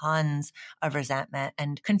tons of resentment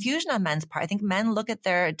and confusion on men's part. I think men look at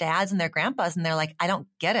their dads and their grandpas and they're like, I don't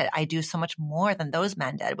get it. I do so much more than those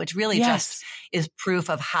men did, which really just is proof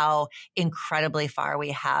of how incredibly far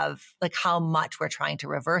we have, like how much we're trying to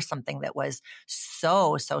reverse something that was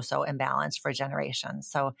so imbalanced for generations.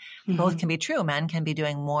 So both can be true. Men can be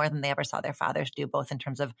doing more than they ever saw their fathers do, both in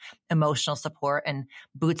terms of emotional support and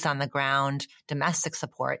boots on the ground, domestic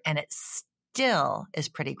support. And it still is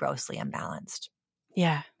pretty grossly imbalanced.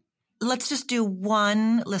 Yeah. Let's just do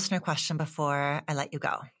one listener question before I let you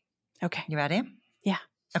go. Okay. You ready? Yeah.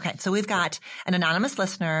 Okay, so we've got an anonymous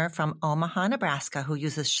listener from Omaha, Nebraska, who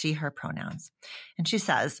uses she, her pronouns. And she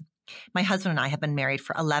says, my husband and I have been married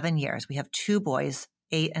for 11 years. We have 2 boys,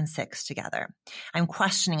 8 and 6 together. I'm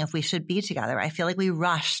questioning if we should be together. I feel like we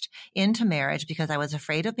rushed into marriage because I was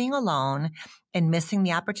afraid of being alone and missing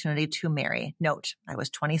the opportunity to marry. Note, I was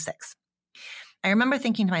 26. I remember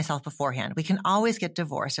thinking to myself beforehand, we can always get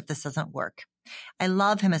divorced if this doesn't work. I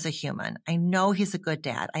love him as a human. I know he's a good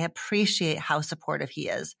dad. I appreciate how supportive he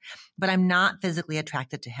is, but I'm not physically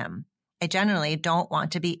attracted to him. I generally don't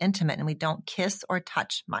want to be intimate and we don't kiss or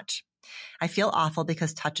touch much. I feel awful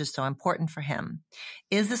because touch is so important for him.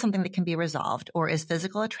 Is this something that can be resolved, or is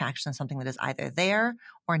physical attraction something that is either there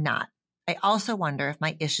or not? I also wonder if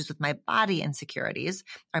my issues with my body insecurities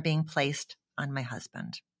are being placed on my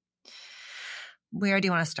husband. Where do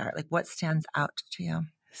you want to start? Like what stands out to you?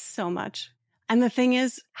 So much. And the thing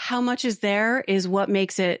is, how much is there is what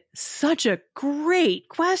makes it such a great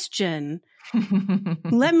question.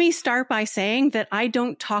 Let me start by saying that I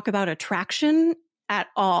don't talk about attraction at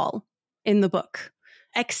all in the book,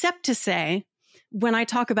 except to say when I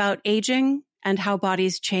talk about aging and how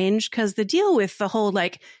bodies change, because the deal with the whole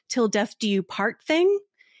like till death do you part thing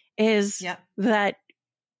is that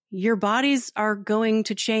your bodies are going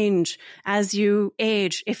to change as you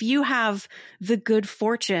age. If you have the good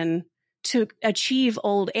fortune to achieve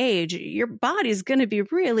old age, your body's going to be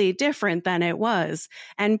really different than it was.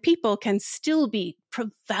 And people can still be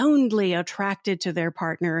profoundly attracted to their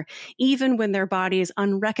partner, even when their body is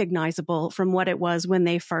unrecognizable from what it was when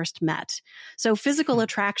they first met. So physical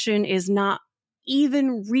attraction is not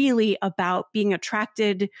even really about being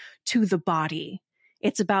attracted to the body.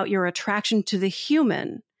 It's about your attraction to the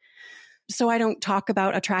human. So I don't talk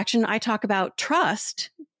about attraction. I talk about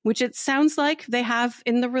trust, which it sounds like they have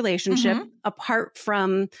in the relationship, apart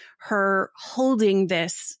from her holding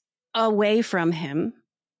this away from him.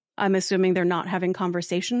 I'm assuming they're not having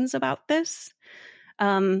conversations about this.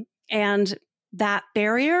 And that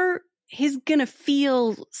barrier, he's going to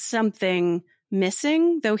feel something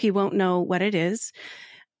missing, though he won't know what it is.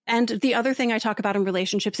 And the other thing I talk about in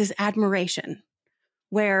relationships is admiration,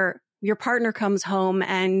 where your partner comes home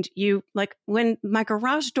and you, like, when my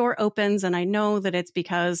garage door opens and I know that it's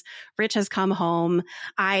because Rich has come home,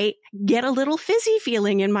 I get a little fizzy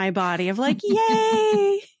feeling in my body of like,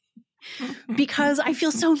 yay, because I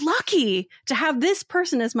feel so lucky to have this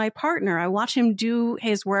person as my partner. I watch him do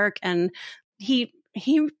his work, and he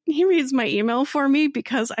reads my email for me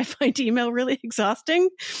because I find email really exhausting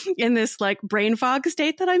in this like brain fog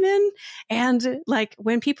state that I'm in. And like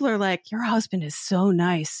when people are like, your husband is so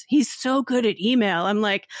nice, he's so good at email, I'm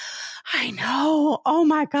like, I know. Oh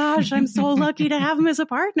my gosh, I'm so lucky to have him as a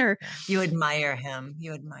partner. You admire him.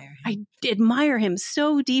 I admire him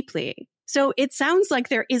so deeply. So it sounds like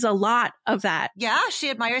there is a lot of that. Yeah, she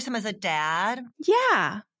admires him as a dad.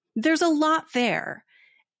 Yeah, there's a lot there.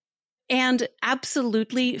 And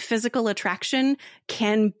absolutely, physical attraction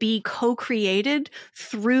can be co-created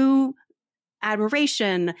through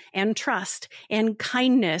admiration and trust and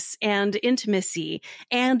kindness and intimacy.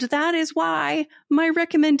 And that is why my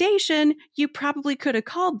recommendation, you probably could have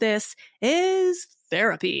called this, is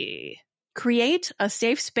therapy. Create a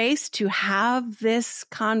safe space to have this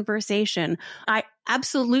conversation. I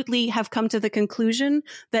absolutely have come to the conclusion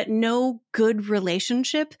that no good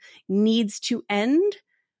relationship needs to end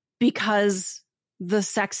because the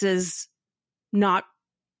sex is not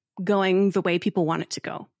going the way people want it to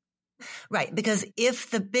go. Right. Because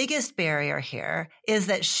if the biggest barrier here is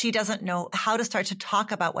that she doesn't know how to start to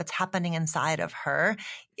talk about what's happening inside of her,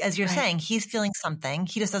 as you're saying, he's feeling something.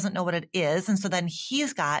 He just doesn't know what it is. And so then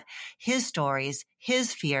he's got his stories,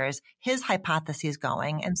 his fears, his hypotheses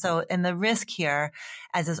going. And so, and the risk here,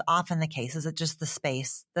 as is often the case, is that just the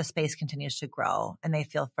space continues to grow and they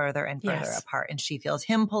feel further and further apart. And she feels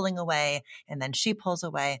him pulling away and then she pulls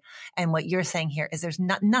away. And what you're saying here is there's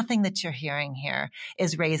nothing that you're hearing here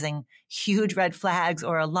is raising huge red flags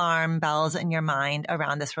or alarm bells in your mind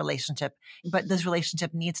around this relationship. But this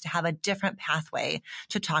relationship needs to have a different pathway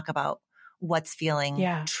to talk about what's feeling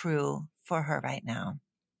true for her right now.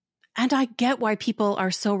 And I get why people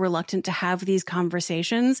are so reluctant to have these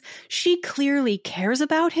conversations. She clearly cares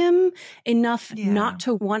about him enough not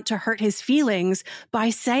to want to hurt his feelings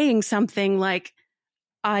by saying something like,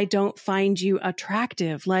 I don't find you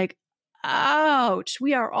attractive. Like, ouch,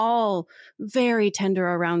 we are all very tender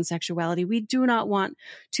around sexuality. We do not want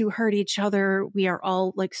to hurt each other. We are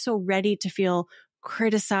all like so ready to feel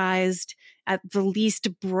criticized at the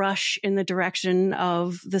least brush in the direction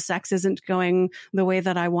of the sex isn't going the way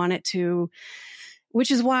that I want it to, which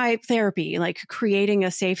is why therapy, like creating a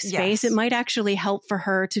safe space, it might actually help for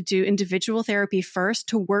her to do individual therapy first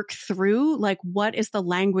to work through like, what is the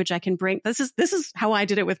language I can bring? This is how I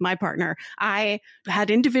did it with my partner. I had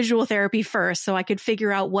individual therapy first so I could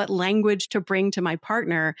figure out what language to bring to my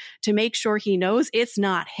partner to make sure he knows it's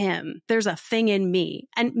not him. There's a thing in me.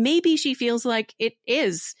 And maybe she feels like it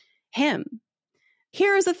is him.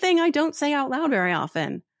 Here is a thing I don't say out loud very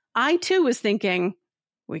often. I too was thinking,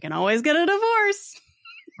 we can always get a divorce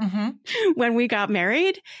when we got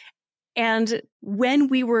married. And when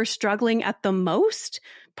we were struggling at the most,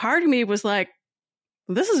 part of me was like,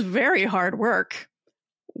 this is very hard work.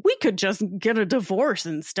 We could just get a divorce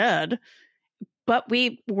instead. But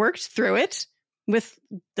we worked through it with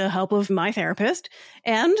the help of my therapist.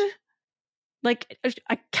 And like,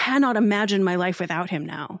 I cannot imagine my life without him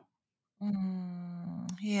now.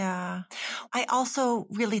 Yeah. I also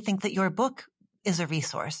really think that your book is a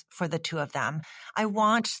resource for the two of them. I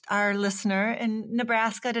want our listener in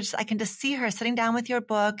Nebraska to I can just see her sitting down with your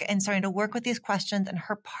book and starting to work with these questions and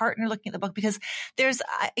her partner looking at the book, because there's,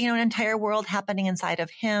 an entire world happening inside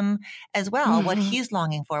of him as well, what he's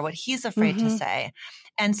longing for, what he's afraid to say.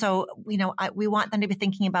 And so, we want them to be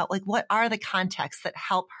thinking about like, what are the contexts that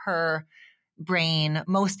help her brain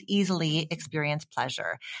most easily experience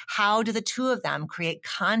pleasure? How do the two of them create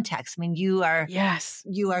context? I mean, you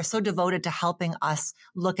are so devoted to helping us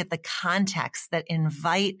look at the contexts that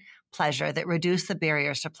invite pleasure, that reduce the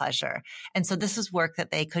barriers to pleasure. And so this is work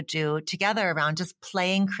that they could do together around just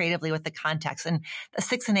playing creatively with the context. And the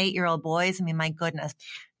 6 and 8 year old boys, I mean, my goodness,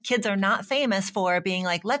 kids are not famous for being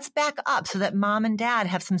like, let's back up so that mom and dad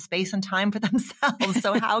have some space and time for themselves.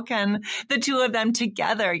 So how can the two of them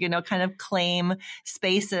together, kind of claim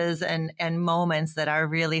spaces and moments that are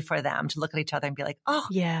really for them to look at each other and be like, oh,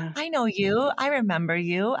 yeah, I know you. I remember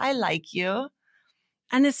you. I like you.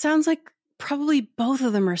 And it sounds like probably both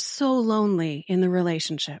of them are so lonely in the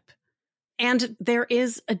relationship. And there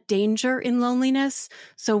is a danger in loneliness.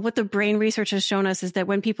 So what the brain research has shown us is that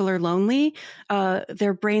when people are lonely,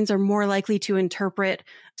 their brains are more likely to interpret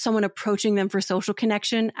someone approaching them for social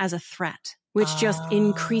connection as a threat, which just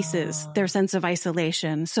increases their sense of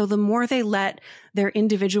isolation. So the more they let their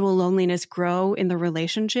individual loneliness grow in the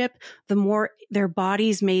relationship, the more their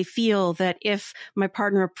bodies may feel that if my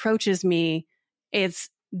partner approaches me, it's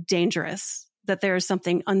dangerous, that there is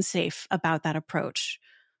something unsafe about that approach.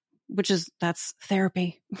 That's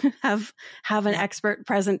therapy. Have an expert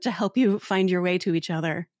present to help you find your way to each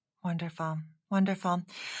other. Wonderful. Wonderful.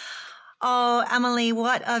 Oh, Emily,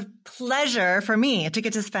 what a pleasure for me to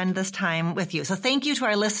get to spend this time with you. So thank you to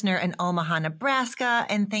our listener in Omaha, Nebraska.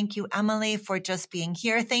 And thank you, Emily, for just being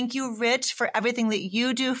here. Thank you, Rich, for everything that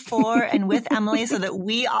you do for and with Emily so that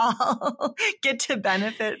we all get to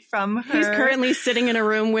benefit from her. He's currently sitting in a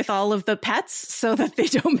room with all of the pets so that they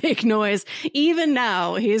don't make noise. Even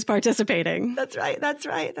now, he is participating. That's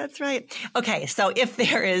right. Okay. So if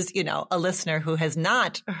there is, a listener who has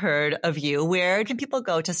not heard of you, where can people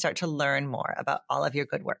go to start to learn more about all of your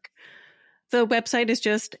good work? The website is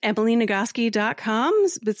just emilynagoski.com.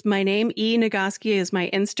 It's my name. Nagoski is my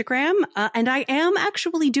Instagram. And I am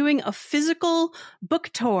actually doing a physical book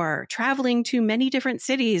tour, traveling to many different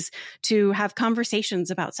cities to have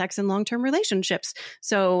conversations about sex and long-term relationships.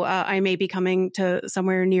 So I may be coming to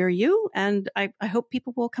somewhere near you, and I hope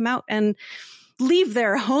people will come out and leave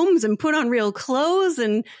their homes and put on real clothes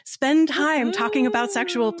and spend time talking about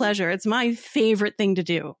sexual pleasure. It's my favorite thing to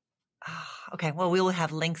do. Okay. Well, we will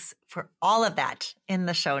have links for all of that in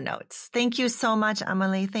the show notes. Thank you so much,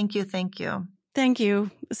 Emily. Thank you. Thank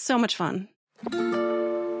you. So much fun.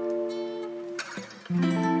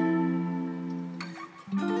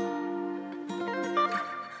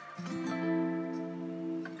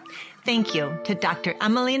 Thank you to Dr.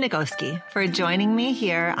 Emily Nagoski for joining me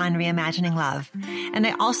here on Reimagining Love. And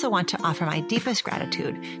I also want to offer my deepest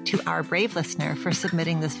gratitude to our brave listener for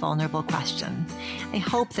submitting this vulnerable question. I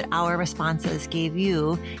hope that our responses gave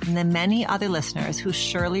you and the many other listeners who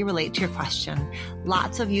surely relate to your question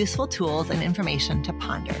lots of useful tools and information to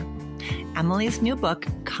ponder. Emily's new book,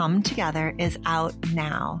 Come Together, is out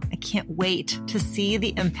now. I can't wait to see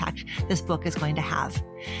the impact this book is going to have.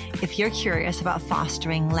 If you're curious about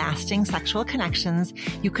fostering lasting sexual connections,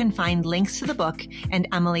 you can find links to the book and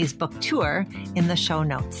Emily's book tour in the show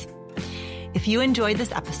notes. If you enjoyed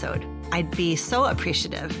this episode, I'd be so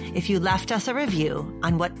appreciative if you left us a review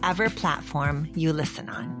on whatever platform you listen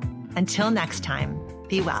on. Until next time,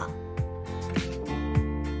 be well.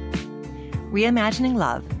 Reimagining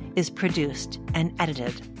Love is produced and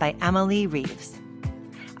edited by Emily Reeves.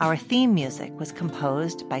 Our theme music was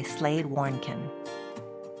composed by Slade Warnkin.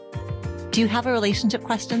 Do you have a relationship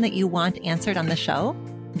question that you want answered on the show?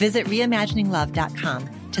 Visit reimagininglove.com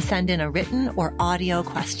to send in a written or audio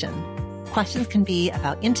question. Questions can be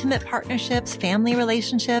about intimate partnerships, family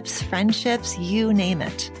relationships, friendships, you name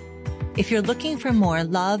it. If you're looking for more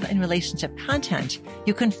love and relationship content,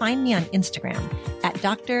 you can find me on Instagram at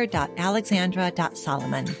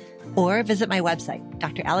dr.alexandra.solomon or visit my website,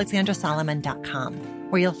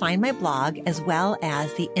 dralexandrasolomon.com, where you'll find my blog as well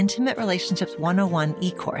as the Intimate Relationships 101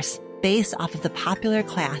 e-course based off of the popular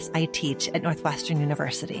class I teach at Northwestern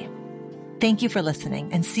University. Thank you for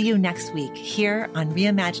listening and see you next week here on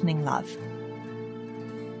Reimagining Love.